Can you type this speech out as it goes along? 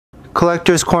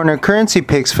Collector's Corner currency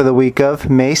picks for the week of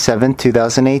May 7,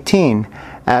 2018.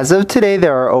 As of today,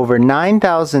 there are over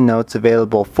 9,000 notes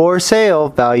available for sale,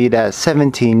 valued at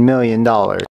 $17 million.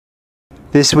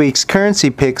 This week's currency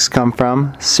picks come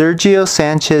from Sergio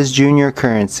Sanchez Jr.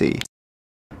 currency.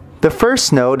 The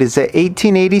first note is a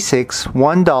 1886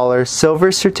 $1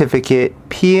 silver certificate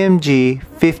PMG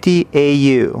 50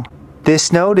 AU.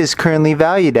 This note is currently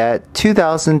valued at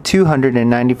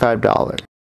 $2,295.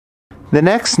 The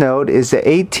next note is the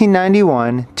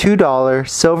 1891 $2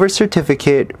 silver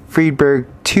certificate Friedberg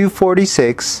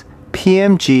 246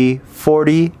 PMG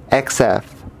 40 XF.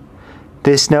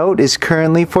 This note is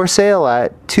currently for sale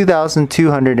at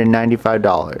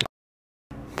 $2,295.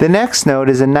 The next note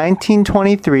is a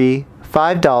 1923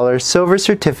 $5 silver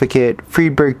certificate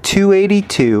Friedberg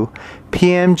 282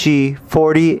 PMG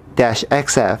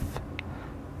 40-XF.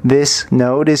 This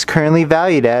note is currently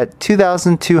valued at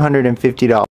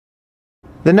 $2,250.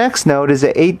 The next note is a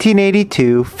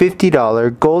 1882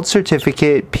 $50 gold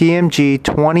certificate PMG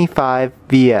 25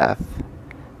 VF.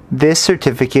 This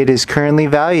certificate is currently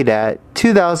valued at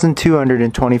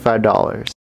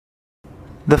 $2,225.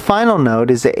 The final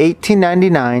note is a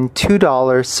 1899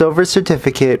 $2 silver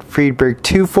certificate Friedberg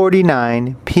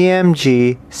 249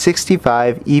 PMG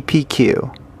 65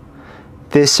 EPQ.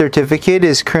 This certificate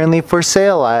is currently for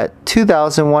sale at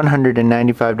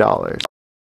 $2,195.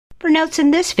 For notes in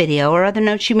this video or other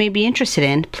notes you may be interested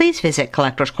in, please visit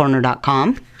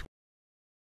collectorscorner.com.